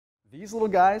These little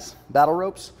guys, battle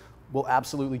ropes, will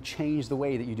absolutely change the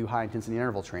way that you do high intensity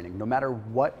interval training, no matter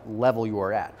what level you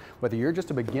are at. Whether you're just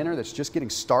a beginner that's just getting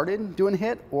started doing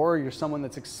HIIT, or you're someone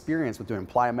that's experienced with doing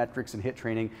plyometrics and HIIT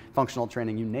training, functional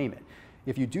training, you name it.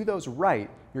 If you do those right,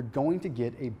 you're going to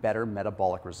get a better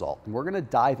metabolic result. And we're going to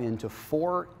dive into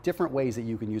 4 different ways that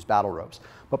you can use battle ropes.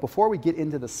 But before we get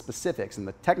into the specifics and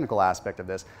the technical aspect of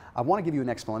this, I want to give you an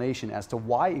explanation as to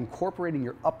why incorporating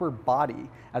your upper body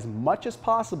as much as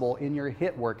possible in your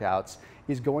HIIT workouts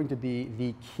is going to be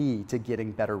the key to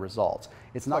getting better results.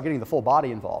 It's not getting the full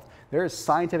body involved. There is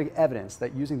scientific evidence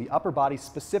that using the upper body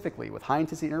specifically with high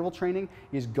intensity interval training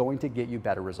is going to get you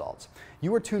better results.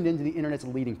 You are tuned into the internet's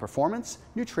leading performance,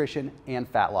 nutrition, and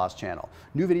fat loss channel.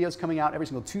 New videos coming out every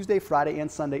single Tuesday, Friday, and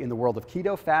Sunday in the world of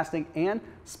keto, fasting, and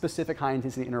specific high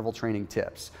intensity interval training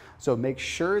tips. So make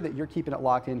sure that you're keeping it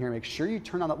locked in here. Make sure you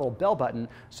turn on that little bell button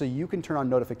so you can turn on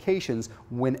notifications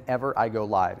whenever I go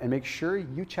live. And make sure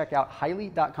you check out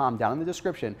HIIT.com down in the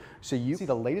description so you see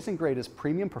the latest and greatest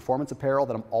premium performance apparel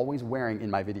that I'm always wearing in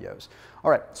my videos. All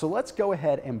right, so let's go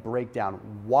ahead and break down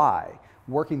why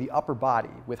working the upper body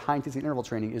with high intensity interval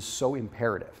training is so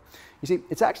imperative. You see,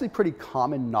 it's actually pretty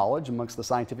common knowledge amongst the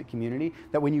scientific community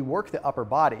that when you work the upper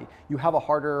body, you have a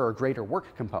harder or greater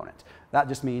work component. That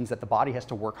just means that the body has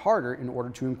to work harder in order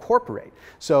to incorporate.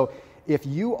 So if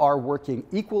you are working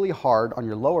equally hard on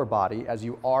your lower body as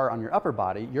you are on your upper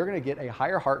body, you're going to get a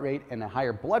higher heart rate and a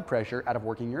higher blood pressure out of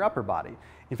working your upper body.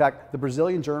 In fact, the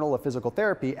Brazilian Journal of Physical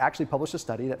Therapy actually published a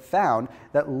study that found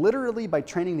that literally by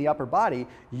training the upper body,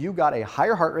 you got a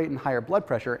higher heart rate and higher blood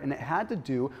pressure, and it had to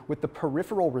do with the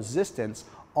peripheral resistance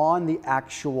on the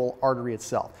actual artery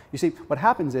itself. You see, what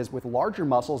happens is with larger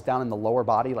muscles down in the lower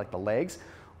body, like the legs,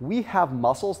 we have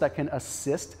muscles that can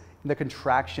assist in the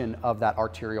contraction of that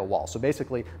arterial wall. So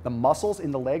basically, the muscles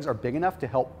in the legs are big enough to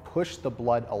help push the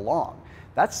blood along.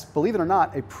 That's, believe it or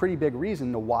not, a pretty big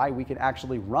reason to why we can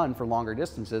actually run for longer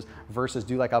distances versus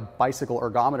do like a bicycle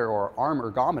ergometer or arm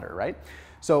ergometer, right?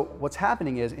 So what's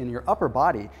happening is in your upper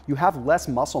body, you have less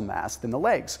muscle mass than the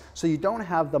legs. So you don't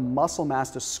have the muscle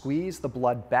mass to squeeze the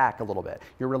blood back a little bit.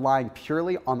 You're relying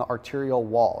purely on the arterial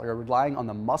wall. You're relying on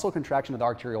the muscle contraction of the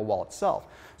arterial wall itself.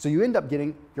 So you end up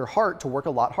getting your heart to work a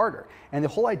lot harder. And the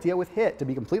whole idea with HIIT, to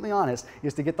be completely honest,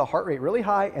 is to get the heart rate really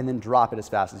high and then drop it as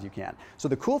fast as you can. So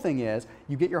the cool thing is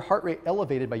you get your heart rate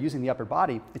elevated by using the upper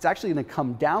body. It's actually going to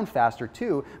come down faster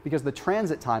too because the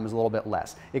transit time is a little bit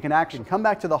less. It can actually come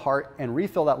back to the heart and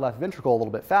refill that left ventricle a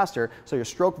little bit faster so your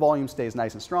stroke volume stays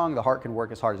nice and strong. The heart can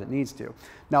work as hard as it needs to.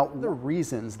 Now, one of the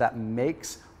reasons that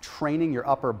makes training your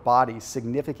upper body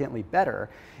significantly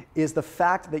better is the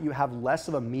fact that you have less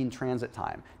of a mean transit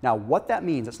time. Now, what that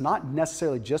means, it's not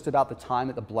necessarily just about the time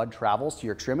that the blood travels to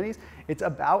your extremities, it's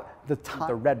about the time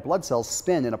the red blood cells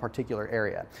spend in a particular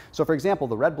area. So for example,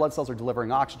 the red blood cells are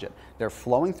delivering oxygen. They're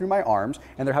flowing through my arms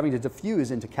and they're having to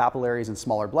diffuse into capillaries and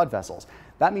smaller blood vessels.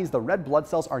 That means the red blood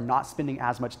cells are not spending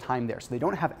as much time there. So they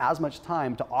don't have as much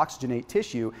time to oxygenate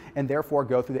tissue and therefore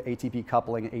go through the ATP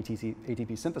coupling and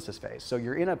ATP synthesis phase. So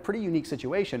you're in a pretty unique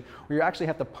situation where you actually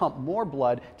have to pump more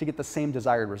blood to get the same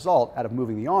desired result out of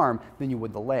moving the arm than you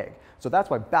would the leg. So that's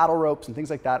why battle ropes and things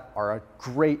like that are a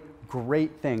great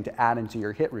thing to add into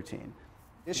your HIIT routine.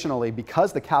 Additionally,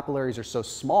 because the capillaries are so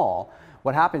small,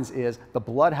 what happens is the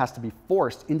blood has to be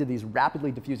forced into these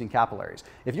rapidly diffusing capillaries.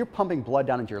 If you're pumping blood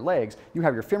down into your legs, you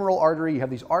have your femoral artery, you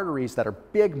have these arteries that are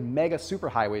big mega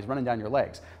superhighways running down your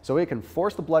legs. So it can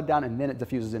force the blood down and then it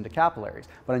diffuses into capillaries.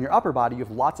 But on your upper body, you have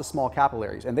lots of small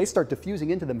capillaries and they start diffusing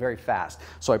into them very fast.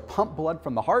 So I pump blood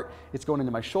from the heart, it's going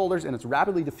into my shoulders and it's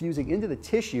rapidly diffusing into the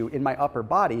tissue in my upper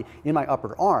body, in my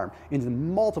upper arm, into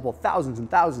multiple thousands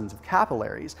and thousands of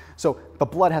capillaries. So the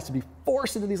blood has to be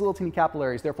forced into these little teeny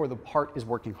capillaries, therefore the heart is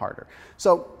working harder.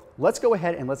 So let's go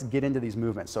ahead and let's get into these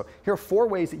movements. So here are 4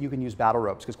 ways that you can use battle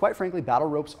ropes, because quite frankly, battle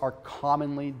ropes are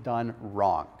commonly done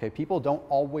wrong. Okay, people don't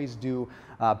always do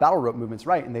battle rope movements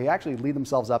right, and they actually lead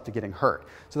themselves up to getting hurt.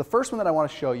 So the first one that I want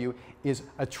to show you is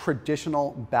a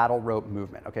traditional battle rope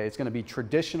movement. Okay, it's going to be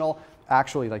traditional,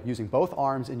 actually like using both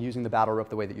arms and using the battle rope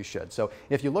the way that you should. So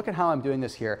if you look at how I'm doing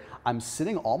this here, I'm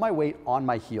sitting all my weight on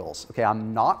my heels. Okay,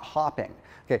 I'm not hopping.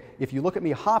 Okay, if you look at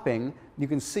me hopping, you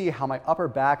can see how my upper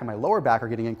back and my lower back are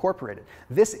getting incorporated.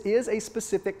 This is a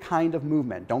specific kind of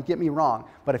movement, don't get me wrong,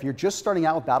 but if you're just starting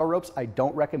out with battle ropes, I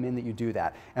don't recommend that you do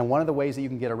that. And one of the ways that you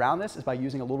can get around this is by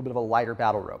using a little bit of a lighter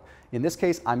battle rope. In this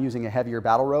case, I'm using a heavier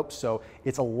battle rope, so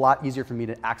it's a lot easier for me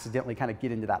to accidentally kind of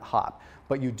get into that hop.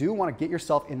 But you do want to get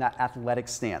yourself in that athletic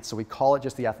stance. So we call it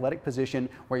just the athletic position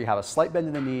where you have a slight bend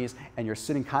in the knees and you're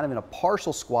sitting kind of in a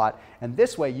partial squat. And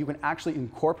this way you can actually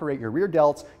incorporate your rear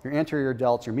delts, your anterior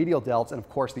delts, your medial delts, delts, and of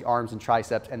course the arms and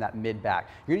triceps and that mid back.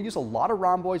 You're gonna use a lot of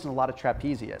rhomboids and a lot of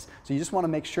trapezius. So you just wanna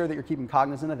make sure that you're keeping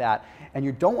cognizant of that, and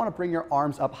you don't wanna bring your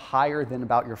arms up higher than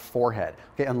about your forehead.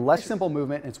 Okay, unless simple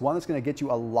movement, it's one that's gonna get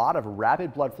you a lot of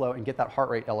rapid blood flow and get that heart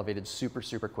rate elevated super,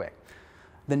 super quick.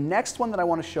 The next one that I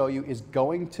want to show you is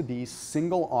going to be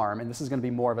single arm, and this is going to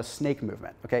be more of a snake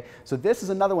movement, okay? So this is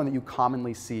another one that you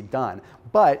commonly see done,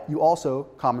 but you also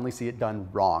commonly see it done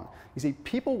wrong. You see,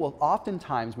 people will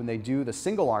oftentimes, when they do the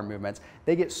single arm movements,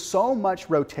 they get so much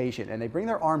rotation and they bring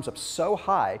their arms up so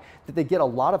high that they get a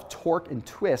lot of torque and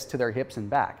twist to their hips and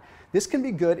back. This can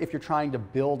be good if you're trying to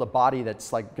build a body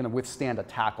that's like going to withstand a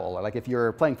tackle, or like if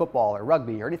you're playing football or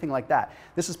rugby or anything like that.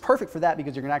 This is perfect for that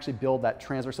because you're going to actually build that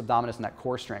transverse abdominis and that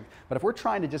core strength. But if we're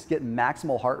trying to just get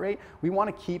maximal heart rate, we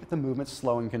want to keep the movement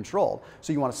slow and controlled.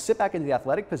 So you want to sit back into the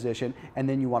athletic position, and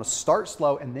then you want to start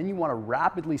slow, and then you want to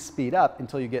rapidly speed up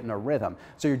until you get in a rhythm.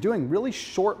 So you're doing really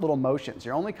short little motions.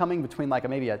 You're only coming between like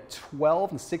maybe a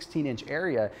 12 and 16-inch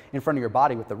area in front of your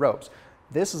body with the ropes.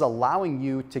 This is allowing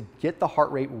you to get the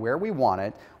heart rate where we want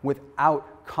it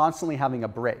without constantly having a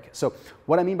break. So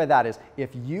what I mean by that is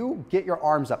if you get your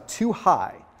arms up too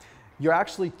high, you're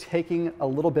actually taking a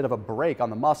little bit of a break on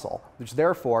the muscle, which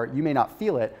therefore you may not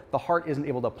feel it. The heart isn't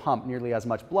able to pump nearly as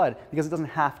much blood because it doesn't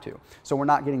have to. So we're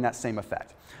not getting that same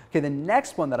effect. Okay, the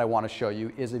next one that I want to show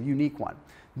you is a unique one.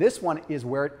 This one is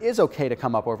where it is okay to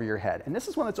come up over your head. And this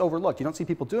is one that's overlooked. You don't see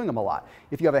people doing them a lot.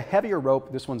 If you have a heavier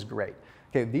rope, this one's great.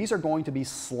 Okay, these are going to be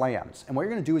slams. And what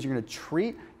you're going to do is you're going to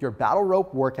treat your battle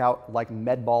rope workout like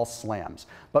med ball slams.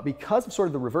 But because of sort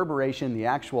of the reverberation, the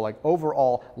actual like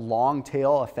overall long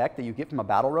tail effect that you get from a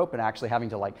battle rope and actually having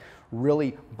to like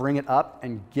really bring it up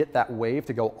and get that wave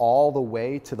to go all the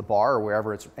way to the bar or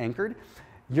wherever it's anchored,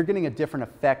 you're getting a different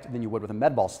effect than you would with a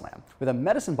med ball slam. With a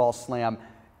medicine ball slam,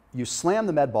 you slam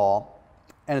the med ball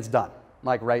and it's done.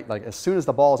 Like as soon as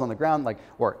the ball is on the ground,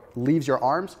 or leaves your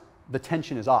arms, the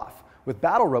tension is off. With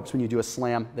battle ropes, when you do a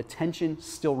slam, the tension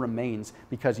still remains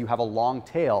because you have a long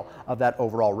tail of that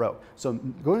overall rope. So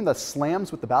going to the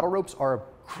slams with the battle ropes are a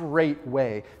great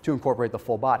way to incorporate the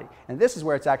full body. And this is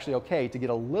where it's actually okay to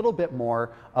get a little bit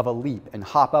more of a leap and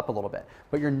hop up a little bit.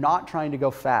 But you're not trying to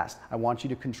go fast. I want you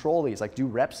to control these, like do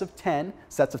reps of 10,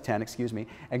 sets of 10, excuse me,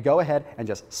 and go ahead and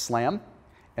just slam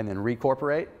and then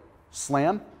reincorporate,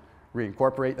 slam,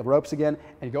 reincorporate the ropes again,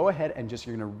 and go ahead and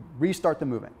you're gonna restart the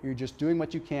movement. You're just doing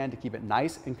what you can to keep it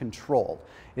nice and controlled.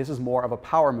 This is more of a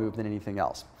power move than anything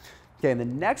else. Okay, and the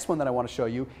next one that I wanna show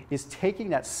you is taking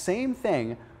that same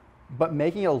thing, but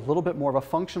making it a little bit more of a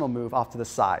functional move off to the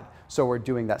side. So we're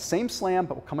doing that same slam,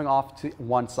 but we're coming off to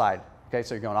one side. Okay,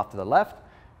 so you're going off to the left,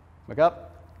 back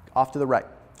up, off to the right.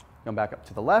 Going back up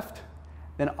to the left,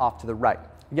 then off to the right.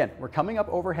 Again, we're coming up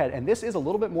overhead, and this is a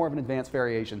little bit more of an advanced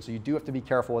variation, so you do have to be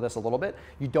careful with this a little bit.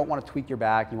 You don't want to tweak your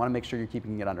back. You want to make sure you're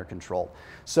keeping it under control.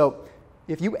 So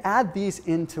if you add these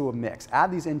into a mix,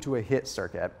 add these into a HIIT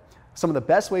circuit, some of the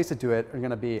best ways to do it are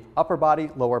going to be upper body,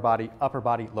 lower body, upper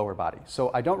body, lower body.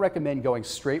 So I don't recommend going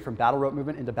straight from battle rope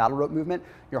movement into battle rope movement.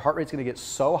 Your heart rate's going to get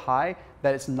so high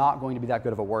that it's not going to be that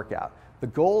good of a workout. The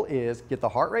goal is get the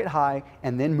heart rate high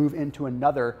and then move into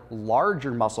another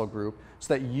larger muscle group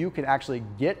so that you can actually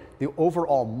get the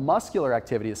overall muscular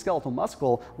activity, the skeletal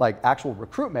muscle, like actual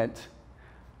recruitment,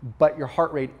 but your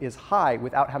heart rate is high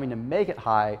without having to make it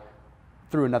high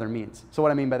through another means. So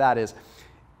what I mean by that is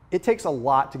it takes a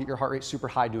lot to get your heart rate super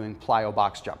high doing plyo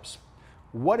box jumps.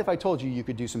 What if I told you you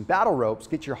could do some battle ropes,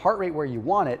 get your heart rate where you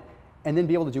want it, and then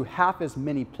be able to do half as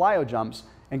many plyo jumps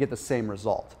and get the same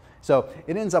result? So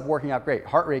it ends up working out great.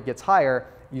 Heart rate gets higher,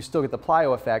 you still get the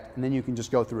plyo effect, and then you can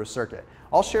just go through a circuit.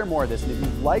 I'll share more of this, and if you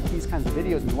like these kinds of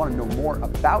videos and you want to know more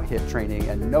about HIIT training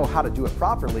and know how to do it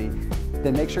properly,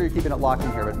 then make sure you're keeping it locked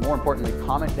in here, but more importantly,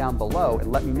 comment down below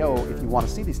and let me know if you want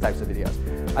to see these types of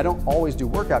videos. I don't always do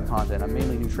workout content, I'm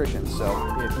mainly nutrition, so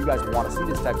if you guys want to see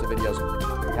these types of videos,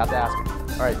 you have to ask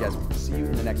me. All right guys, see you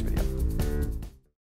in the next video.